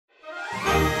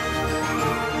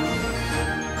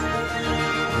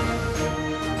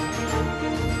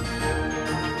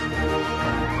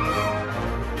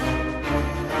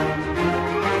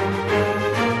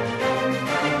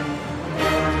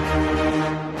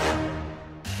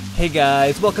Hey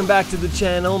guys, welcome back to the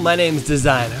channel. My name's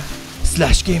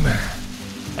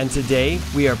DesignerSlashGamer. And today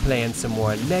we are playing some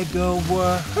more Lego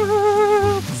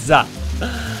Worlds.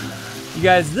 You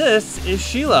guys, this is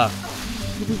Sheila.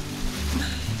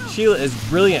 Sheila is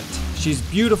brilliant. She's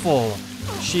beautiful.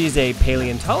 She's a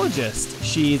paleontologist.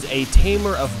 She's a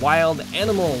tamer of wild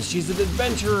animals. She's an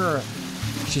adventurer.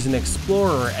 She's an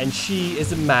explorer, and she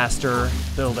is a master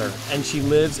builder. And she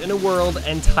lives in a world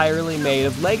entirely made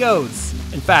of Legos.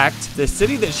 In fact, the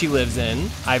city that she lives in,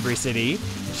 Ivory City,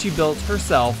 she built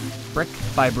herself brick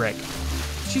by brick.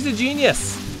 She's a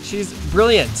genius. She's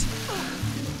brilliant.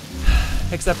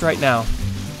 Except right now.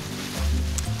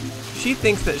 She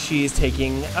thinks that she's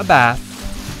taking a bath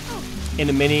in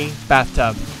a mini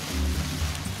bathtub.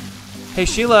 Hey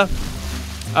Sheila,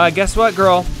 guess what,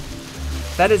 girl?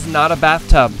 That is not a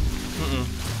bathtub.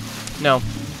 No,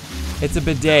 it's a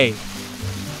bidet.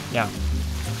 Yeah,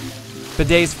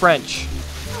 bidet's French.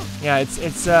 Yeah,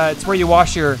 it's where you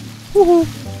wash your.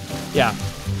 Yeah.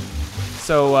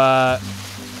 So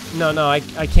no,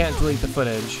 I can't delete the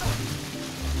footage.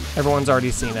 Everyone's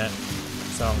already seen it.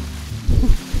 So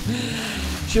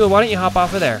Sheila, why don't you hop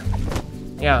off of there?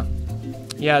 Yeah,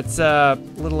 it's a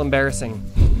little embarrassing.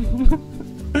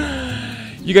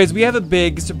 You guys, we have a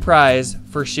big surprise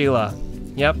for Sheila.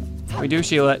 Yep, we do,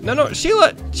 Sheila. No,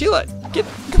 Sheila, get.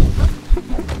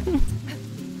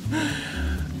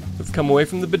 Let's come away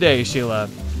from the bidet, Sheila.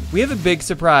 We have a big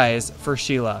surprise for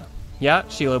Sheila. Yeah,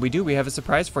 Sheila, we do. We have a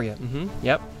surprise for you.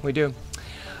 Yep, we do.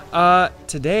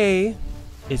 Today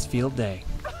is field day.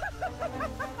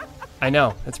 I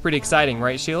know, it's pretty exciting,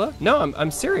 right, Sheila? No,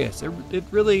 I'm serious.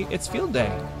 It's field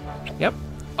day. Yep.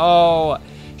 Oh.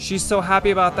 She's so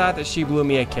happy about that she blew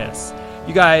me a kiss.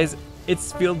 You guys,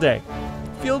 it's field day.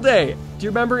 Field day. Do you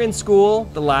remember in school,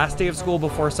 the last day of school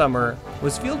before summer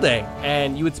was field day?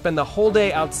 And you would spend the whole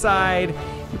day outside,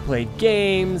 you played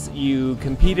games, you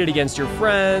competed against your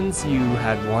friends, you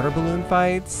had water balloon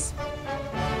fights.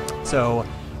 So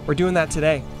we're doing that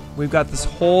today. We've got this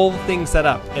whole thing set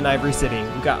up in Ivory City.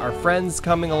 We've got our friends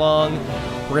coming along.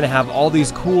 We're gonna have all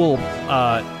these cool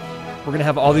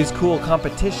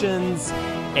competitions.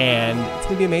 And it's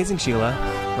gonna be amazing, Sheila,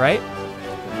 right?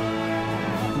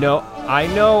 No, I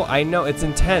know, it's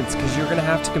intense because you're gonna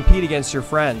have to compete against your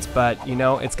friends, but you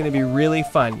know, it's gonna be really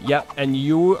fun. Yep, and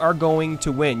you are going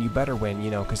to win. You better win,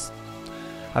 you know, because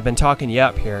I've been talking you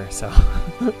up here, so.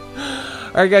 All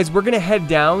right, guys, we're gonna head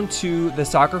down to the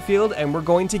soccer field and we're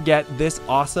going to get this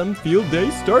awesome field day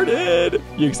started.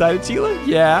 You excited, Sheila?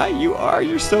 Yeah, you are.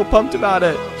 You're so pumped about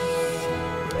it.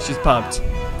 She's pumped.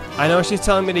 I know she's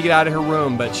telling me to get out of her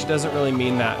room, but she doesn't really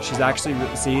mean that. She's actually,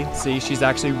 see, she's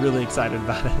actually really excited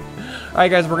about it. All right,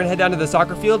 guys, we're gonna head down to the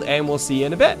soccer field and we'll see you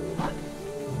in a bit.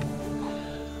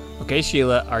 Okay,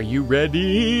 Sheila, are you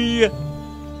ready?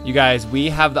 You guys, we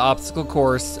have the obstacle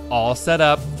course all set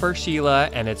up for Sheila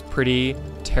and it's pretty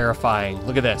terrifying.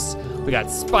 Look at this. We got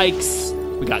spikes,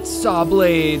 we got saw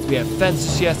blades, we have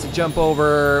fences she has to jump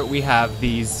over, we have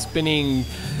these spinning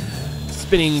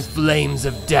flames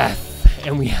of death.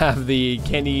 And we have the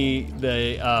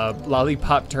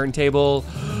lollipop turntable.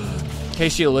 Okay,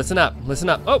 Sheila, listen up.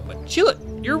 Oh, Sheila,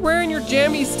 you're wearing your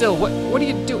jammies still. What do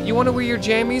you do? You want to wear your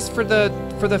jammies for the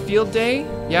field day?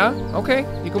 Yeah? Okay,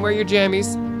 you can wear your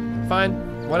jammies. Fine,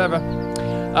 whatever.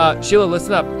 Sheila,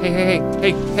 listen up. Hey,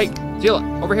 Sheila,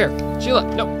 over here. Sheila,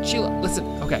 listen.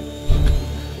 Okay,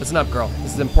 listen up, girl.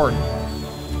 This is important.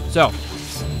 So,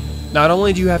 not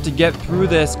only do you have to get through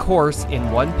this course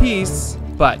in one piece,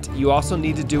 but you also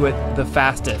need to do it the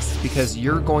fastest because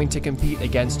you're going to compete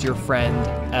against your friend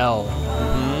Elle.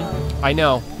 I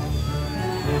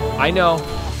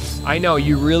know,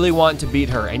 you really want to beat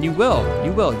her, and you will,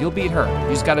 you'll beat her. You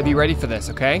just gotta be ready for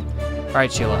this, okay? All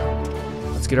right, Sheila,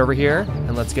 let's get over here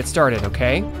and let's get started,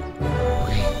 okay?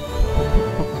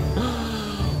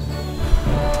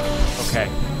 Okay,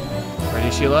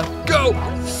 ready, Sheila? Go!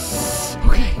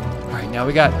 Okay, all right, now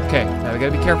we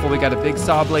gotta be careful. We got a big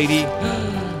saw bladey.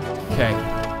 Okay,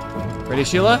 ready,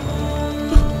 Sheila?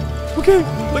 Okay,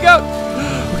 look out!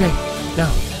 Okay,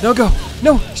 now go!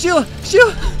 No, Sheila!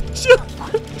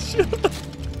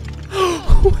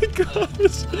 Oh my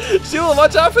gosh! Sheila,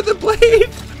 watch out for the blade!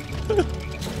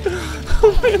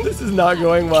 Oh man, this is not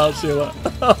going well, Sheila.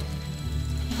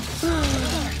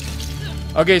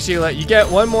 Okay, Sheila, you get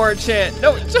one more chance.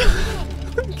 No,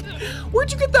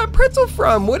 where'd you get that pretzel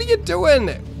from? What are you doing?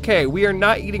 Okay, we are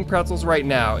not eating pretzels right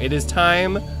now. It is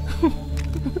time.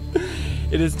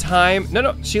 It is time.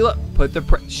 No, Sheila,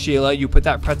 Sheila, you put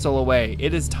that pretzel away.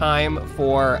 It is time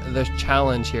for the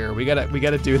challenge here. We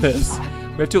gotta do this.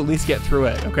 We have to at least get through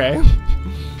it, okay?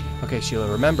 Okay, Sheila,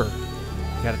 remember,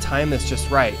 You gotta time this just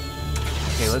right.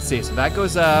 Okay, let's see. So that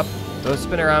goes up. Those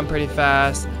spin around pretty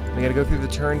fast. We gotta go through the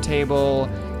turntable.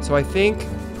 So I think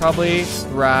probably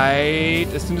right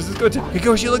as soon as this goes. Hey,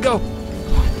 go, Sheila, go!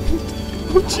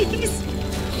 Oh, jeez!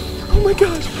 Oh my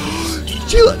gosh!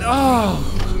 Sheila!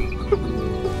 Oh!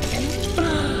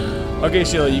 Okay,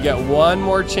 Sheila, you get one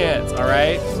more chance, all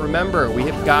right? Remember, we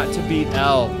have got to beat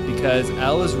L because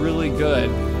L is really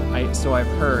good. So I've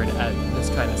heard at this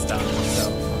kind of stuff. So,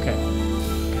 okay.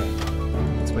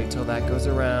 Let's wait till that goes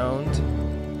around.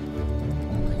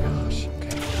 Oh my gosh.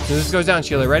 Okay. So this goes down,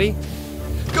 Sheila. Ready?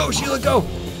 Go, Sheila, go!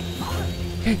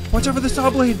 Okay, watch out for the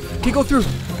saw blade. Okay, go through.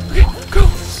 Okay, go.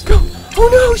 Oh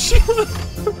no, Sheila!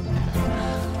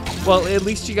 Well, at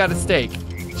least she got a steak.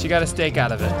 She got a steak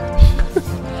out of it.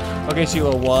 Okay,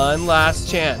 Sheila, one last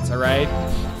chance, all right?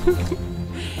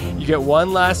 You get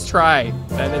one last try,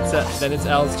 then it's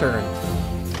Elle's turn.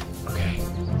 Okay,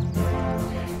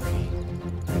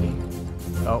 ready?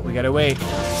 Oh, we gotta wait.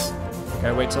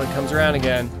 Gotta wait till it comes around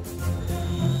again.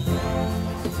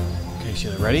 Okay,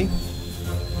 Sheila, ready?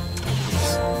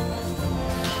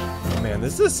 Oh man,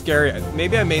 this is scary.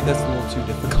 Maybe I made this a little too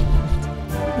difficult.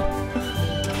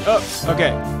 Oh,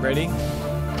 okay, ready?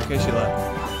 Okay, Sheila.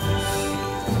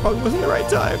 Probably wasn't the right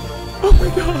time. Oh my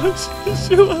gosh,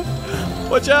 Sheila,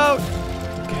 watch out.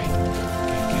 Okay.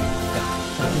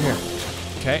 Here.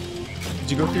 Okay.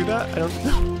 Did you go through that? I don't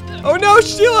know. Oh no,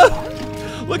 Sheila!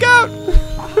 Look out!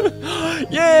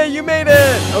 Yeah, you made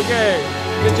it! Okay.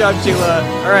 Good job, Sheila.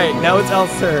 Alright, now it's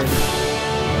Elle's turn.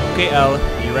 Okay, Elle,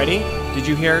 are you ready? Did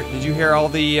you hear all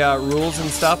the rules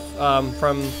and stuff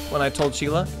from when I told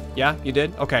Sheila? Yeah, you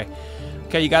did? Okay.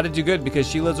 Okay, you got to do good because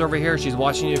Sheila's over here. She's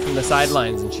watching you from the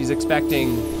sidelines, and she's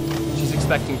expecting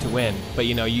to win. But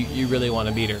you know, you really want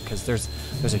to beat her because there's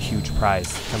a huge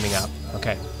prize coming up.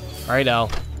 Okay. All right, Elle,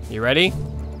 you ready?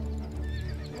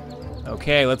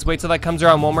 Okay, let's wait till that comes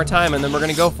around one more time, and then we're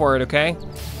gonna go for it. Okay.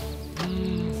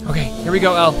 Okay, here we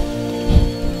go, Elle.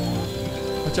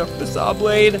 Watch out for the saw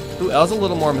blade. Ooh, Elle's a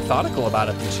little more methodical about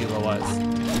it than Sheila was.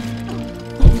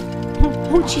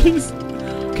 Oh, jeez.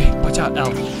 Okay, watch out,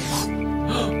 Elle.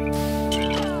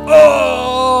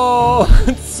 Oh,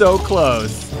 it's so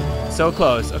close. So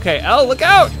close. Okay, Elle, look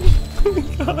out. Oh my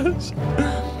gosh.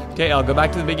 Okay, Elle, go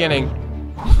back to the beginning.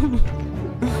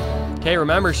 Okay,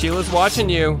 remember, Sheila's watching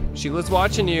you. Sheila's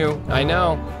watching you. I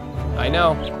know.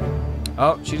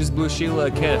 Oh, she just blew Sheila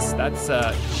a kiss. That's,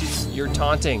 you're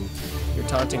taunting. You're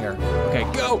taunting her. Okay,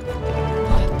 go.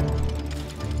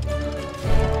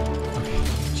 Okay,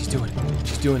 she's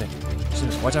doing it.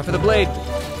 Watch out for the blade.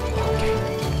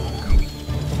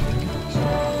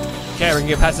 Okay, we're gonna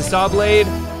get past the saw blade.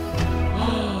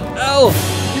 Elle,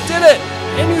 you did it!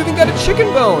 And you even got a chicken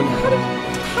bone.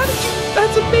 How did you?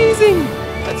 That's amazing.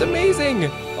 That's amazing.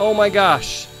 Oh my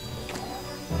gosh.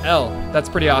 Elle, that's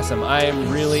pretty awesome. I am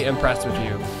really impressed with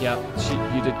you. Yep,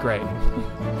 you did great.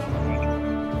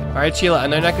 All right, Sheila,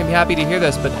 and I'm not gonna be happy to hear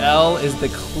this, but Elle is the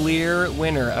clear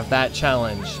winner of that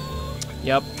challenge.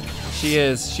 Yep, she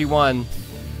is. She won.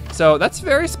 So that's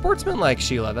very sportsmanlike,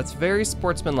 Sheila. That's very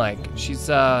sportsmanlike. She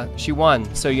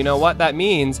won. So you know what that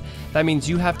means? That means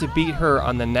you have to beat her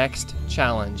on the next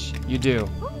challenge. You do.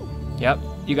 Yep.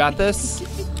 You got this?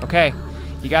 Okay.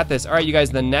 You got this. All right, you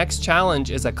guys, the next challenge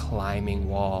is a climbing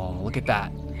wall. Look at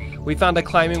that. We found a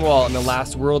climbing wall in the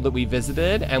last world that we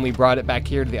visited, and we brought it back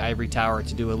here to the Ivory Tower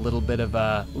to do a little bit of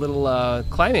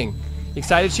climbing. You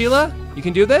excited, Sheila? You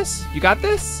can do this? You got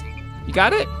this? You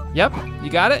got it? Yep, you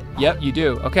got it? Yep, you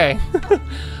do. Okay. All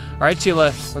right,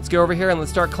 Sheila, let's go over here and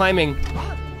let's start climbing.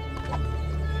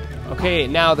 Okay,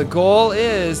 now the goal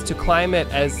is to climb it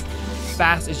as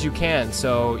fast as you can.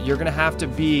 So you're gonna have to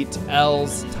beat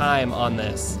Elle's time on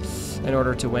this in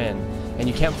order to win. And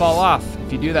you can't fall off.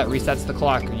 If you do that, resets the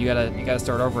clock. You gotta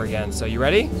start over again. So you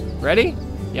ready? Ready?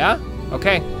 Yeah?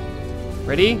 Okay.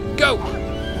 Ready? Go!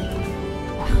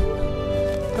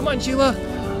 Come on, Sheila.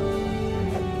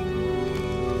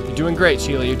 You're doing great,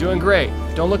 Sheila. You're doing great.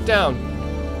 Don't look down.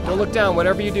 Don't look down.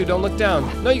 Whatever you do, don't look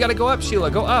down. No, you gotta go up,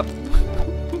 Sheila. Go up.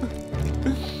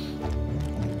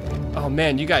 Oh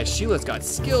man, you guys, Sheila's got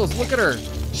skills. Look at her.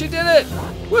 She did it.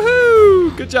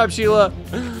 Woohoo! Good job, Sheila.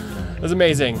 That was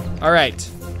amazing. All right.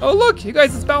 Oh look, you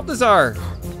guys, it's Balthazar.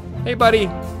 Hey, buddy.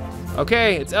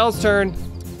 Okay, it's Elle's turn.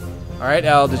 All right,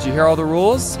 Elle, did you hear all the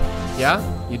rules? Yeah,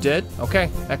 you did?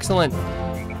 Okay, excellent.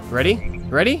 Ready?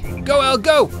 Ready? Go, Elle,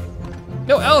 go!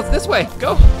 No, Elle, it's this way.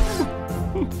 Go.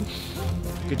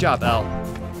 Good job, Elle.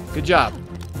 Good job.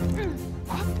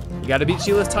 You gotta beat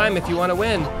Sheila's time if you wanna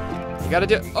win. You gotta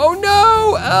do, oh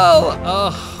no, Elle!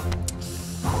 Ugh.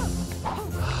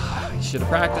 You should have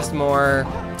practiced more.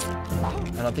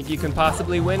 I don't think you can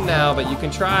possibly win now, but you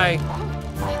can try.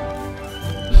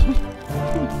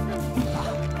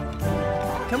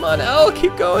 Come on, Elle,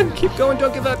 keep going,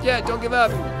 don't give up yet, don't give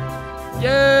up.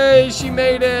 Yay, she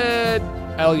made it.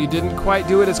 Elle, you didn't quite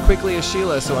do it as quickly as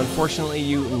Sheila, so unfortunately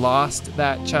you lost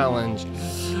that challenge.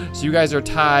 So you guys are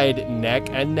tied neck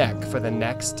and neck for the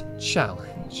next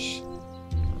challenge.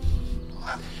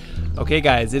 Okay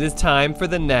guys, it is time for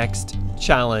the next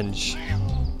challenge.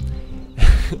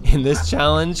 In this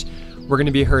challenge, we're gonna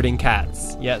be herding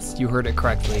cats. Yes, you heard it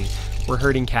correctly. We're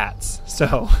herding cats.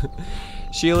 So,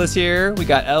 Sheila's here, we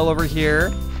got Elle over here.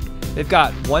 They've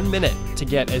got 1 minute to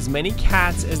get as many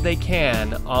cats as they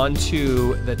can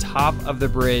onto the top of the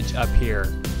bridge up here.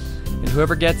 And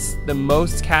whoever gets the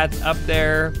most cats up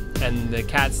there, and the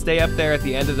cats stay up there at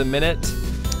the end of the minute,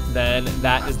 then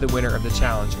that is the winner of the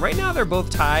challenge. Right now they're both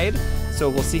tied, so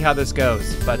we'll see how this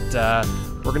goes. But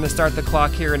we're gonna start the clock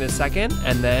here in a second,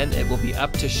 and then it will be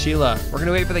up to Sheila. We're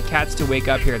gonna wait for the cats to wake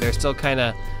up here. They're still kind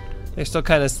of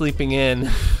sleeping in.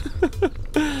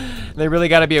 They really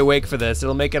gotta be awake for this.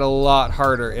 It'll make it a lot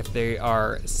harder if they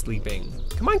are sleeping.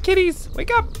 Come on, kitties, wake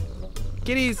up.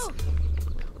 Kitties,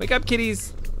 wake up,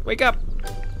 kitties. Wake up,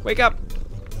 wake up.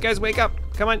 You guys wake up,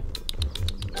 come on.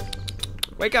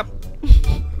 Wake up.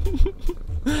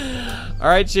 All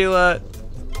right, Sheila.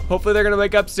 Hopefully they're gonna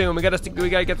wake up soon. We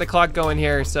gotta get the clock going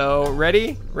here. So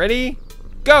ready,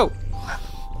 go.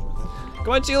 Come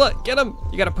on, Sheila, get them.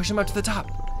 You gotta push them up to the top.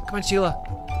 Come on, Sheila.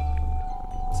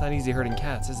 It's not easy herding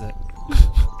cats, is it?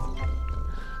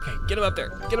 Okay, get them up there.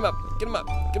 Get them up, get them up,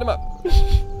 get them up.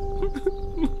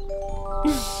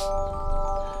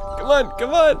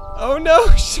 Come on. Oh no,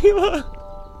 Sheila.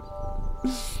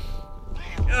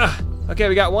 Okay,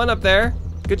 we got one up there.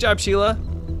 Good job, Sheila.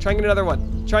 Try and get another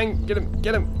one. Try and get him.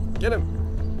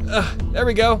 There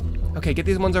we go. Okay, get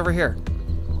these ones over here.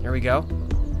 There we go.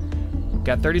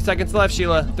 Got 30 seconds left,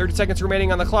 Sheila. 30 seconds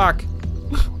remaining on the clock.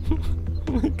 Oh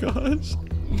my gosh.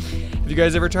 Have you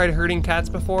guys ever tried herding cats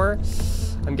before?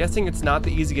 I'm guessing it's not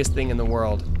the easiest thing in the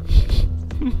world.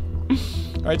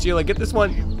 All right, Sheila, get this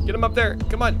one. Get him up there.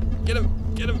 Come on, get him.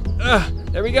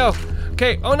 There we go.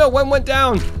 Okay, oh no, one went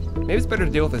down. Maybe it's better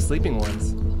to deal with the sleeping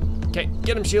ones. Okay,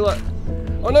 get him, Sheila.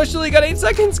 Oh no, Sheila, you got 8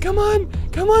 seconds. Come on,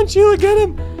 Sheila, get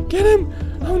him.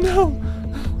 Oh no.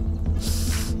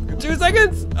 2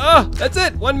 seconds. That's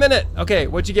it, 1 minute. Okay,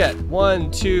 what'd you get?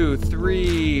 1, 2,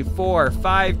 3, 4,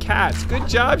 5 cats. Good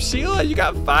job, Sheila, you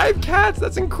got 5 cats.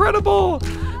 That's incredible.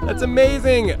 That's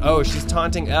amazing. Oh, she's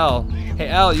taunting Elle. Hey,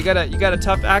 Elle, you got a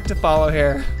tough act to follow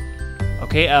here.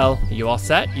 Okay, Elle, you all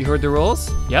set? You heard the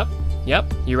rules? Yep.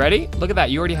 You ready? Look at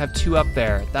that, you already have 2 up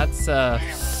there. That's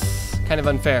kind of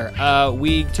unfair.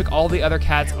 We took all the other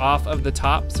cats off of the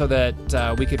top so that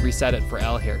we could reset it for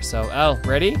Elle here. So Elle,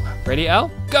 ready? Ready,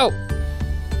 Elle? Go!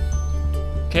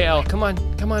 Okay, Elle, come on,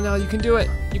 Elle, you can do it.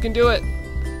 You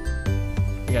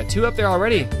got 2 up there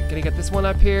already. Gonna get this one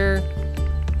up here.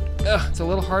 It's a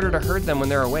little harder to herd them when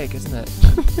they're awake, isn't it?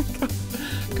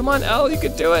 Come on, Elle, you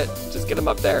can do it. Just get them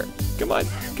up there. Come on.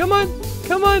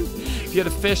 If you had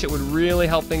a fish, it would really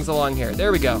help things along here.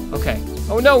 There we go. Okay.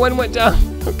 Oh no, one went down.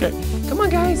 Okay. Come on,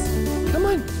 guys. Come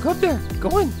on. Go up there. Go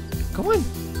on.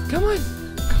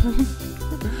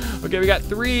 Okay, we got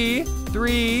 3.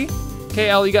 Okay,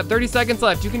 Elle, you got 30 seconds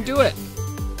left. You can do it.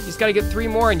 You just gotta get 3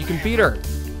 more and you can beat her.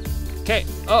 Okay.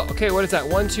 Oh, okay, what is that?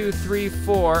 1, 2, 3,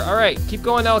 4. All right, keep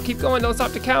going, Elle. Keep going. Don't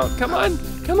stop to count. Come on.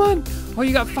 Oh,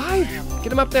 you got 5.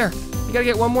 Get him up there. You gotta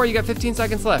get 1 more. You got 15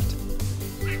 seconds left.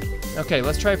 Okay,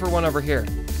 let's try for one over here.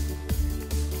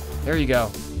 There you go.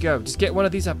 Just get one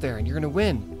of these up there and you're gonna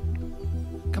win.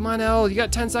 Come on, Elle, you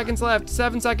got 10 seconds left.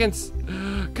 7 seconds.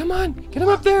 Come on, get him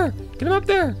up there.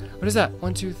 What is that?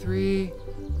 1, 2, 3,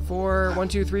 4. 1,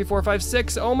 2, 3, 4, 5,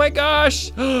 6. Oh my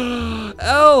gosh.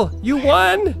 Elle, you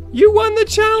won. You won the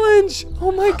challenge.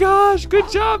 Oh my gosh, good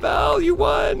job, Elle, you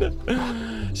won.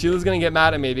 Sheila's gonna get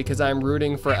mad at me because I'm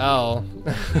rooting for Elle.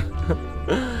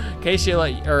 Okay, Sheila,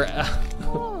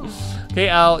 okay,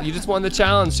 Elle, you just won the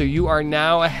challenge, so you are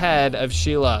now ahead of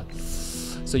Sheila.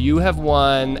 So you have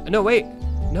won. No, wait.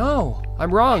 No,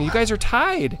 I'm wrong. You guys are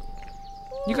tied.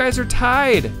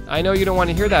 I know you don't want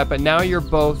to hear that, but now you're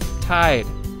both tied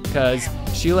because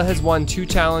Sheila has won 2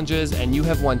 challenges and you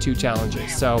have won 2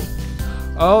 challenges. So,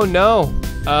 oh no,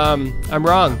 I'm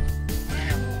wrong.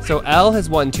 So Elle has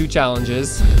won 2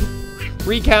 challenges.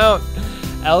 Recount.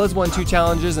 Elle has won 2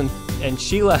 challenges and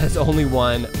Sheila has only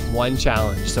won 1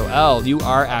 challenge. So Elle, you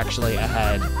are actually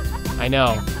ahead. I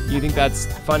know, you think that's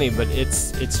funny, but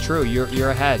it's true.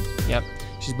 You're ahead. Yep.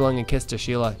 She's blowing a kiss to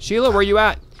Sheila. Sheila, where you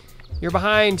at? You're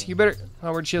behind. You better.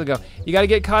 Oh, where'd Sheila go? You gotta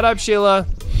get caught up, Sheila.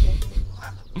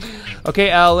 Okay,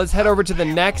 Elle, let's head over to the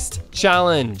next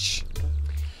challenge.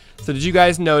 So did you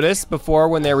guys notice before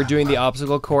when they were doing the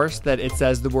obstacle course that it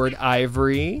says the word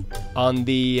Ivory on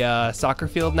the soccer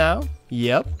field now?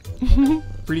 Yep.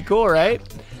 Pretty cool, right?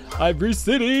 Ivory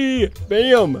City!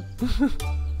 Bam!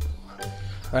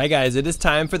 Alright guys, it is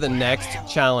time for the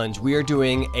next challenge. We are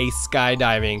doing a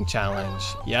skydiving challenge.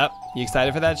 Yep. You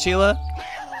excited for that, Sheila?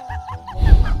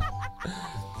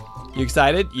 You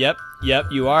excited? Yep. Yep,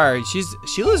 you are.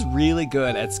 Sheila's really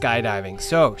good at skydiving.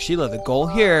 So, Sheila, the goal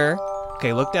here...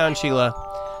 Okay, look down, Sheila.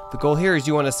 The goal here is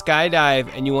you want to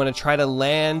skydive and you want to try to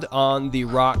land on the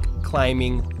rock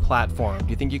climbing platform. Do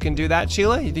you think you can do that,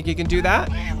 Sheila? You think you can do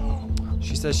that?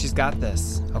 She says she's got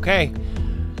this. Okay.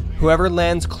 Whoever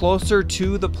lands closer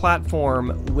to the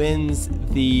platform wins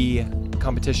the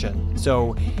competition.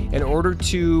 So in order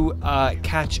to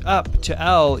catch up to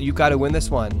Elle, you've got to win this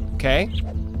one. Okay?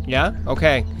 Yeah?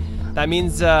 Okay. That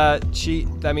means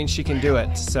she can do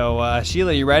it. So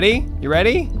Sheila, you ready? You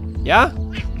ready? Yeah?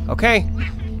 Okay.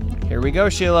 Here we go,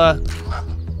 Sheila.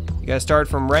 You gotta start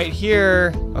from right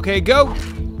here. Okay, go!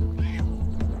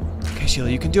 Okay, Sheila,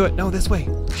 you can do it. No, this way.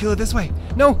 Sheila, this way.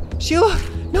 No, Sheila!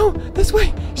 No, this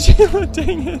way! Sheila,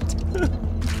 dang it!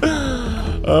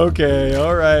 Okay,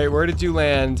 alright. Where did you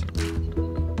land?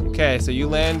 Okay, so you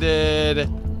landed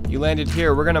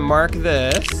here. We're gonna mark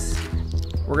this.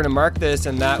 We're gonna mark this,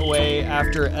 and that way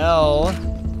after L,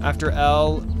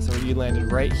 so you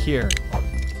landed right here.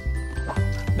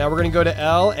 Now we're gonna go to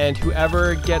L, and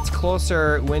whoever gets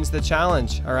closer wins the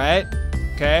challenge, all right?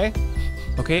 Okay?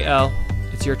 Okay, L,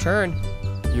 it's your turn.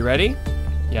 You ready?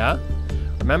 Yeah?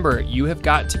 Remember, you have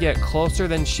got to get closer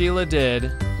than Sheila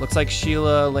did. Looks like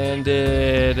Sheila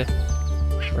landed...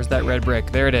 Where's that red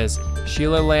brick? There it is.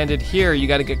 Sheila landed here. You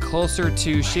gotta get closer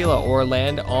to Sheila or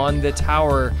land on the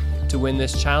tower to win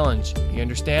this challenge. You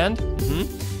understand?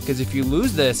 Because if you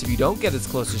lose this, if you don't get as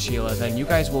close to Sheila, then you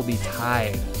guys will be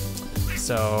tied.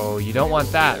 So you don't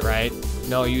want that, right?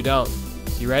 No, you don't.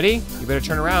 You ready? You better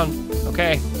turn around.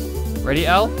 Okay. Ready,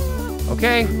 Elle?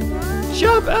 Okay.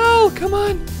 Jump, Elle! Come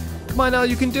on. Come on, Elle,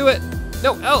 you can do it.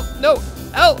 No, Elle, no,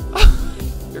 Elle!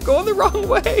 You're going the wrong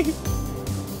way.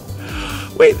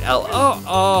 Wait, Elle,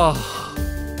 oh.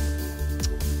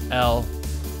 Elle.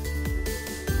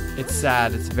 It's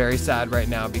sad, it's very sad right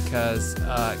now because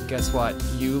guess what?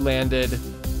 You landed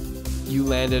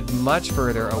much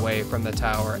further away from the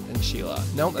tower than Sheila.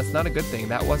 No, that's not a good thing.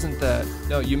 That wasn't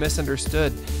no, you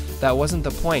misunderstood. That wasn't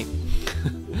the point.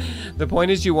 The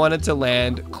point is you wanted to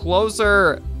land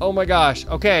closer. Oh my gosh.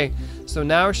 Okay, so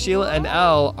now Sheila and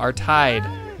Elle are tied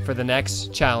for the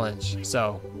next challenge.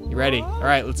 So, you ready? All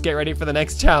right, let's get ready for the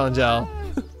next challenge, Elle.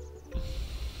 All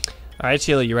right,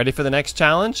 Sheila, you ready for the next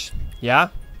challenge? Yeah?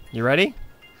 You ready?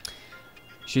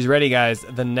 She's ready, guys.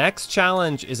 The next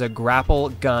challenge is a grapple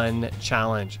gun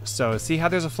challenge. So see how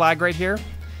there's a flag right here?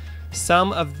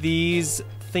 Some of these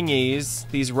thingies,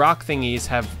 these rock thingies,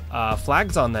 have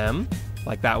flags on them,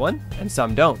 like that one, and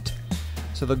some don't.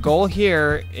 So the goal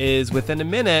here is within a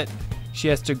minute, she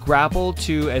has to grapple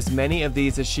to as many of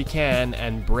these as she can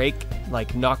and break,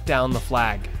 like knock down the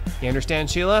flag. You understand,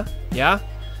 Sheila? Yeah?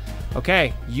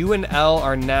 Okay, you and Elle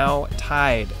are now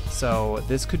tied. So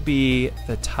this could be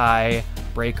the tie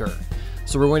breaker.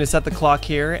 So we're going to set the clock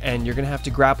here, and you're going to have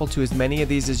to grapple to as many of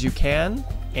these as you can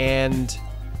and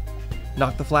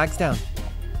knock the flags down.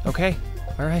 Okay,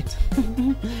 all right.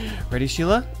 Ready,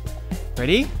 Sheila?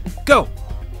 Ready? Go!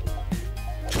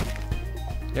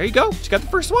 There you go. She got the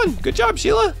first one. Good job,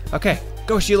 Sheila. Okay,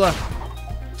 go, Sheila.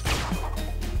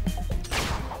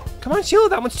 Come on, Sheila,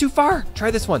 that one's too far.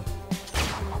 Try this one.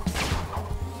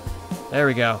 There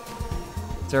we go.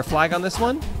 Is there a flag on this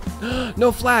one?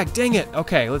 No flag, dang it.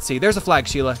 Okay, let's see. There's a flag,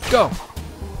 Sheila. Go.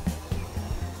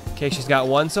 Okay, she's got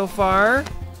one so far.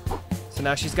 So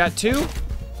now she's got two.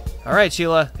 All right,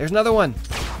 Sheila, there's another one.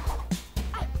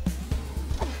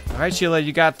 All right, Sheila,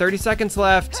 you got 30 seconds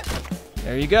left.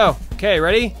 There you go. Okay,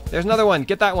 ready? There's another one.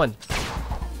 Get that one.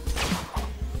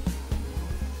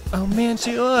 Oh man,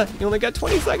 Sheila, you only got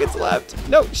 20 seconds left.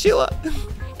 No, Sheila,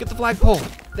 get the flagpole.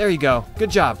 There you go.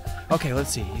 Good job. Okay, let's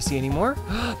see. You see any more?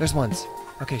 There's ones.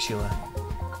 Okay, Sheila.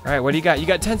 All right, what do you got? You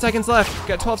got 10 seconds left. You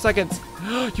got 12 seconds.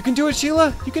 You can do it,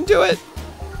 Sheila. You can do it.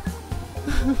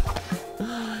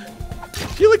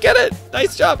 Sheila, get it.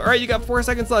 Nice job. All right, you got 4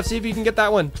 seconds left. See if you can get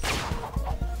that one.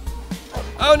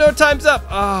 Oh, no, time's up.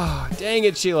 Oh, dang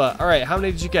it, Sheila. All right, how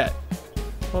many did you get?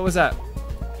 What was that?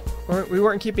 We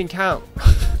weren't keeping count.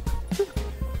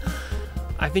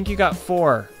 I think you got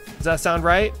 4. Does that sound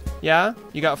right? Yeah?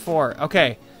 You got 4.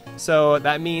 Okay. So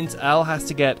that means Elle has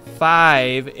to get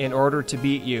 5 in order to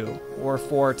beat you, or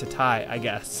 4 to tie, I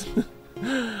guess.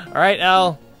 All right,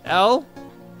 Elle, Elle?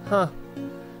 Huh.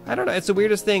 I don't know. It's the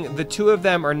weirdest thing. The two of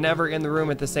them are never in the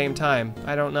room at the same time.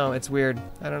 I don't know. It's weird.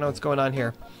 I don't know what's going on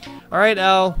here. All right,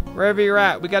 Elle, wherever you're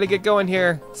at, we got to get going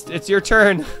here. It's your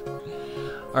turn.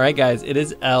 All right, guys, it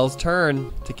is Elle's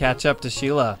turn to catch up to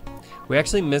Sheila. We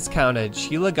actually miscounted.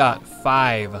 Sheila got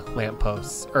 5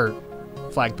 lampposts, or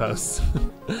flag posts.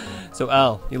 So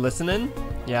Elle, you listening?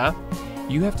 Yeah?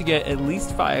 You have to get at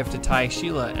least 5 to tie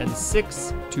Sheila and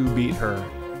 6 to beat her.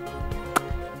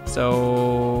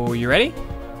 So, you ready?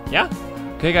 Yeah?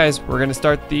 Okay, guys, we're gonna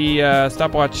start the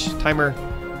stopwatch timer.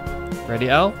 Ready,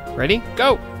 Elle? Ready?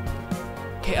 Go!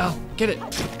 Okay, Elle, get it.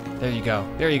 There you go.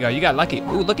 There you go. You got lucky.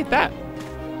 Ooh, look at that.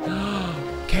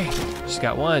 Okay, she's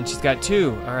got 1. She's got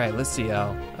 2. All right, let's see,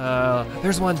 Elle.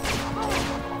 There's 1.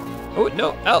 Oh,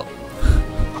 no, Elle.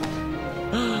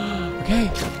 Okay,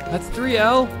 that's 3,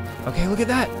 Elle. Okay, look at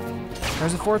that.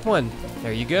 There's a 4th one.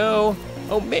 There you go.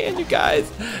 Oh man, you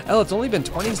guys. Elle, it's only been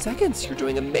 20 seconds. You're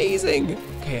doing amazing.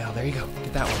 Okay, Elle, there you go.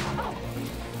 Get that one.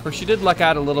 Of course, she did luck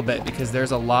out a little bit because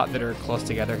there's a lot that are close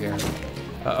together here.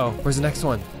 Uh-oh, where's the next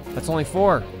one? That's only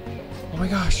 4. Oh my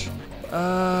gosh.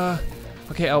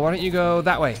 Okay, Elle, why don't you go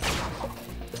that way?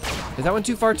 Is that one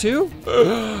too far too?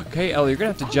 Okay, Elle, you're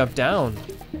gonna have to jump down.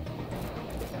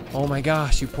 Oh my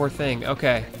gosh, you poor thing.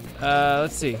 Okay,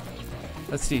 let's see.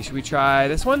 Let's see, should we try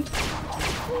this one?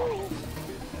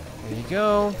 There you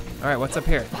go. All right, what's up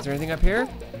here? Is there anything up here?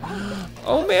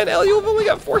 Oh man, Elle, you've only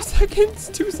got 4 seconds,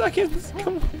 2 seconds,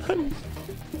 come on.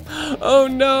 Oh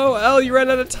no, Elle, you ran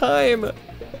out of time.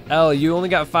 Elle, you only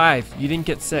got 5, you didn't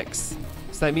get 6.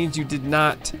 So that means you did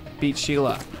not beat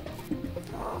Sheila.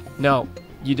 No,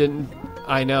 you didn't,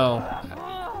 I know.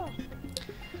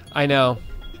 I know,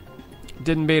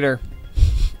 didn't beat her.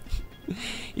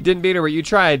 You didn't beat her, but you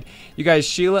tried. You guys,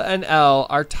 Sheila and Elle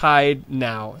are tied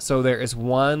now. So there is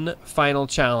one final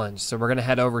challenge. So we're gonna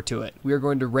head over to it. We are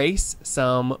going to race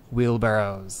some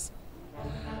wheelbarrows.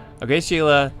 Okay,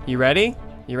 Sheila, you ready?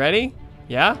 You ready?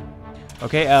 Yeah?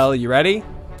 Okay, Elle, you ready?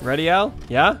 Ready, Elle?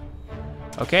 Yeah?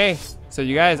 Okay, so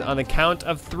you guys, on the count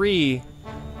of 3,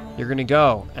 you're gonna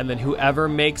go. And then whoever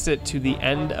makes it to the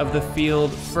end of the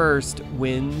field first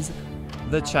wins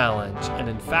the challenge. And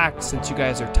in fact, since you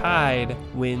guys are tied,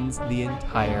 wins the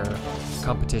entire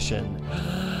competition.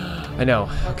 I know.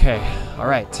 Okay. All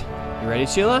right. You ready,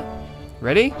 Sheila?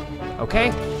 Ready?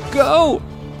 Okay. Go!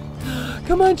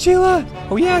 Come on, Sheila!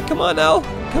 Oh yeah, come on, Elle!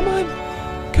 Come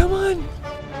on! Come on!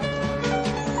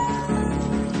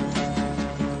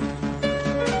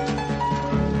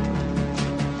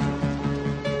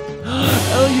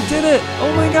 Elle, you did it!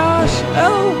 Oh my gosh!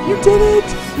 Elle, you did it!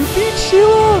 You beat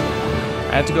Sheila!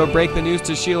 I had to go break the news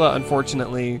to Sheila,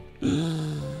 unfortunately.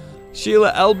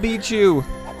 Sheila, Elle beat you.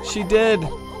 She did.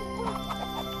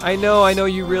 I know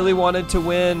you really wanted to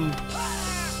win.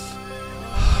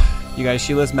 You guys,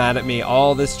 Sheila's mad at me.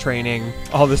 All this training.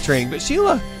 But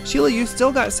Sheila, you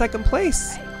still got 2nd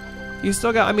place. You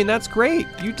still got, I mean, that's great.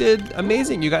 You did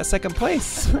amazing. You got 2nd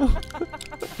place.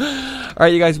 All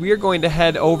right, you guys, we are going to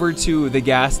head over to the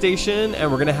gas station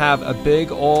and we're going to have a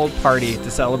big old party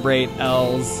to celebrate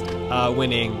Elle's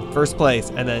winning 1st place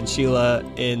and then Sheila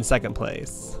in 2nd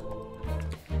place.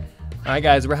 All right,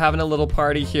 guys, we're having a little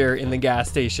party here in the gas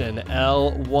station.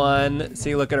 Elle won.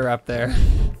 See, look at her up there.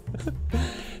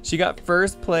 She got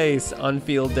 1st place on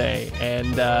field day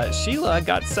and Sheila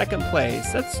got 2nd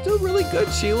place. That's still really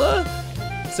good, Sheila.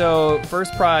 So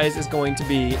 1st prize is going to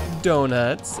be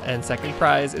donuts and 2nd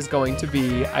prize is going to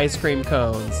be ice cream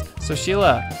cones. So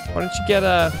Sheila, why don't you get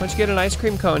an ice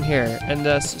cream cone here and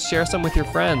share some with your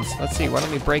friends? Let's see, why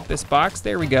don't we break this box?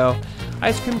 There we go.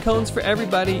 Ice cream cones for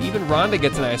everybody. Even Rhonda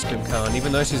gets an ice cream cone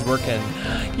even though she's working.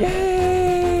 Yay!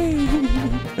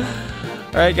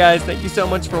 All right, guys, thank you so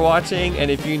much for watching.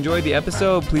 And if you enjoyed the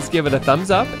episode, please give it a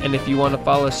thumbs up. And if you want to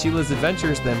follow Sheila's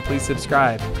adventures, then please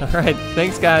subscribe. All right,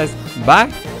 thanks, guys. Bye.